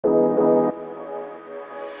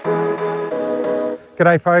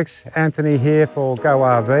G'day folks, Anthony here for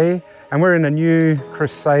GoRV, and we're in a new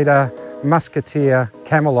Crusader Musketeer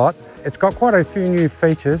Camelot. It's got quite a few new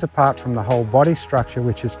features apart from the whole body structure,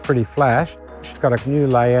 which is pretty flash. It's got a new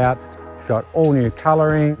layout, got all new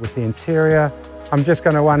colouring with the interior. I'm just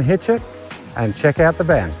going to unhitch it and check out the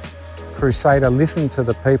van. Crusader listened to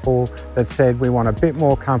the people that said we want a bit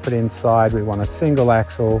more comfort inside, we want a single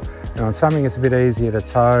axle, we want something that's a bit easier to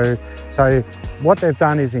tow. So what they've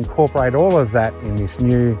done is incorporate all of that in this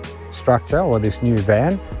new structure or this new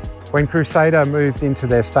van. When Crusader moved into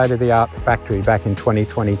their state-of-the-art factory back in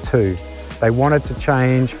 2022, they wanted to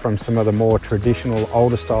change from some of the more traditional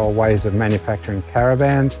older style ways of manufacturing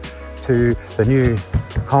caravans to the new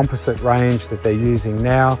composite range that they're using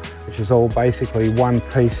now, which is all basically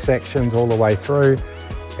one-piece sections all the way through.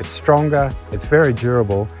 It's stronger, it's very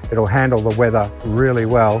durable, it'll handle the weather really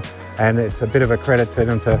well, and it's a bit of a credit to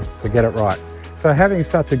them to get it right. So having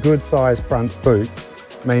such a good sized front boot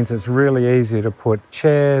means it's really easy to put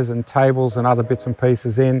chairs and tables and other bits and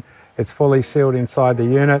pieces in. It's fully sealed inside the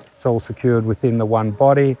unit, it's all secured within the one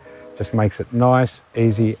body, just makes it nice,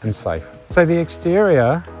 easy and safe. So the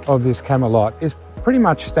exterior of this Camelot is pretty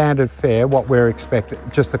much standard fare, what we're expecting,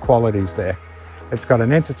 just the qualities there. It's got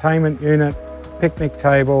an entertainment unit, picnic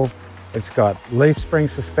table, it's got leaf spring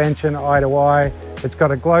suspension eye to eye, it's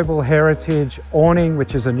got a global heritage awning,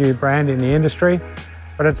 which is a new brand in the industry,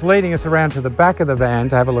 but it's leading us around to the back of the van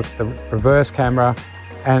to have a look at the reverse camera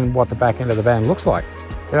and what the back end of the van looks like.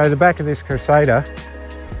 You know, the back of this Crusader,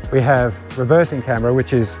 we have reversing camera,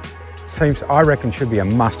 which I reckon should be a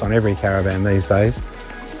must on every caravan these days.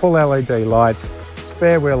 Full LED lights,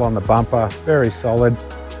 spare wheel on the bumper, very solid.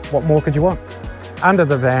 What more could you want? Under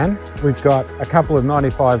the van, we've got a couple of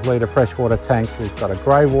 95 litre freshwater tanks. We've got a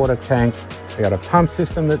grey water tank. We've got a pump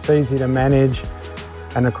system that's easy to manage.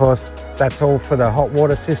 And of course, that's all for the hot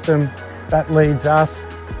water system. That leads us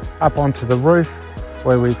up onto the roof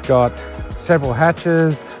where we've got several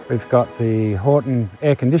hatches. We've got the Horton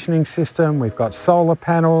air conditioning system. We've got solar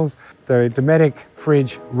panels, the Dometic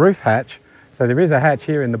fridge roof hatch. So there is a hatch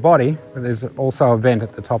here in the body, but there's also a vent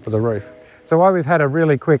at the top of the roof. So while we've had a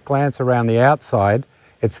really quick glance around the outside,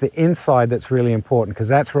 it's the inside that's really important because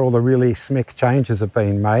that's where all the really slick changes have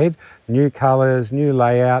been made. New colours, new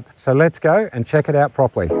layout. So let's go and check it out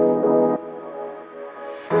properly.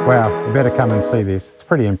 Wow, you better come and see this. It's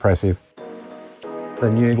pretty impressive.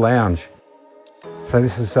 The new lounge. So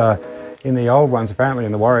this is, in the old ones, apparently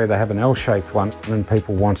in the Warrior they have an L-shaped one, and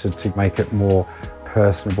people wanted to make it more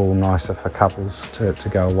personable, nicer for couples to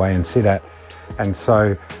go away and sit at. And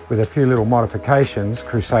so with a few little modifications,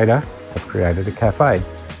 Crusader have created a cafe.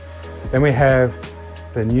 Then we have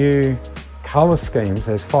the new colour schemes.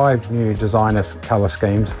 There's 5 new designer colour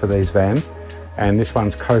schemes for these vans. And this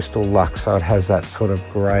one's Coastal Luxe, so it has that sort of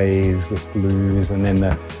greys with blues and then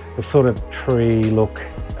the sort of tree look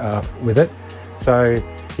with it. So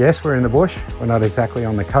yes, we're in the bush, we're not exactly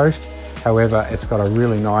on the coast. However, it's got a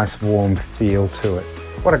really nice warm feel to it.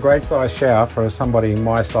 What a great size shower for somebody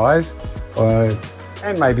my size.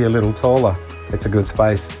 And maybe a little taller. It's a good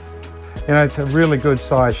space. You know, it's a really good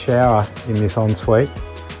size shower in this ensuite.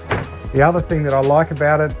 The other thing that I like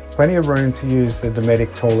about it, plenty of room to use the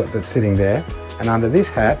Dometic toilet that's sitting there. And under this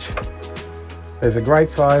hatch, there's a great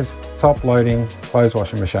size top loading clothes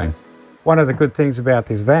washing machine. One of the good things about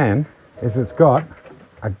this van is it's got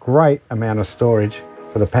a great amount of storage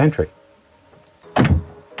for the pantry.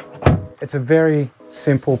 It's a very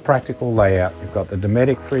simple, practical layout. You've got the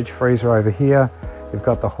Dometic fridge freezer over here. You've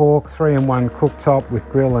got the Hawk 3-in-1 cooktop with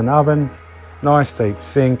grill and oven, nice deep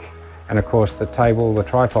sink, and of course the table, the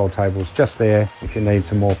trifold table's just there if you need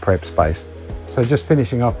some more prep space. So just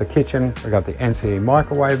finishing off the kitchen, we've got the NCE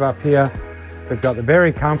microwave up here. We've got the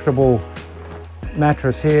very comfortable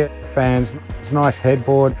mattress here, fans, it's a nice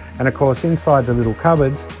headboard, and of course inside the little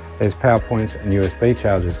cupboards, there's power points and USB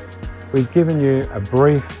chargers. We've given you a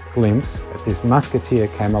brief glimpse at this Musketeer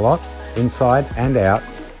Camelot, inside and out.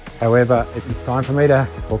 However, it's time for me to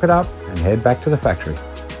hook it up and head back to the factory.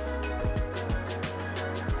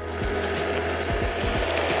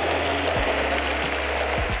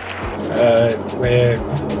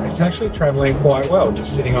 It's actually travelling quite well,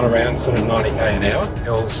 just sitting on around sort of 90k an hour.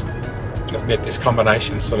 Hills, I admit this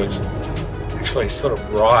combination actually sort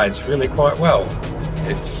of rides really quite well.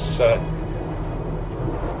 It's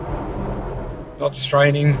not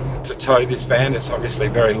straining to tow this van. It's obviously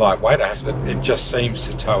very lightweight, but it just seems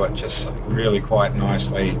to tow it just really quite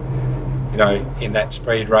nicely, you know, in that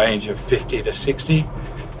speed range of 50 to 60,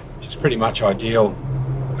 which is pretty much ideal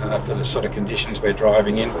for the sort of conditions we're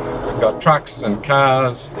driving in. We've got trucks and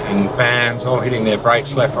cars and vans all hitting their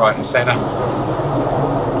brakes left, right and centre.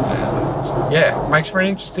 yeah, makes for an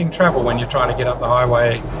interesting travel when you're trying to get up the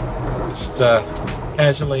highway just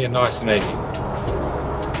casually and nice and easy.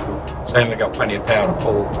 Certainly got plenty of power to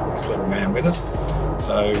pull this little man with us,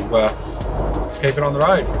 so let's keep it on the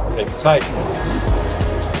road, keep it safe.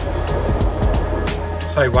 I'll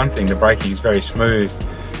say one thing, the braking is very smooth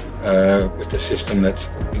with the system that's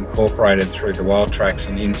incorporated through the wild tracks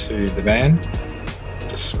and into the van.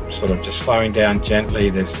 Just slowing down gently,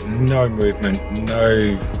 there's no movement,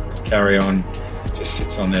 no carry on, just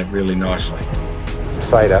sits on there really nicely.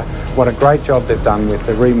 Crusader, what a great job they've done with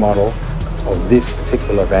the remodel of this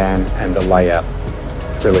particular van and the layout.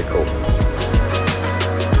 It's really cool.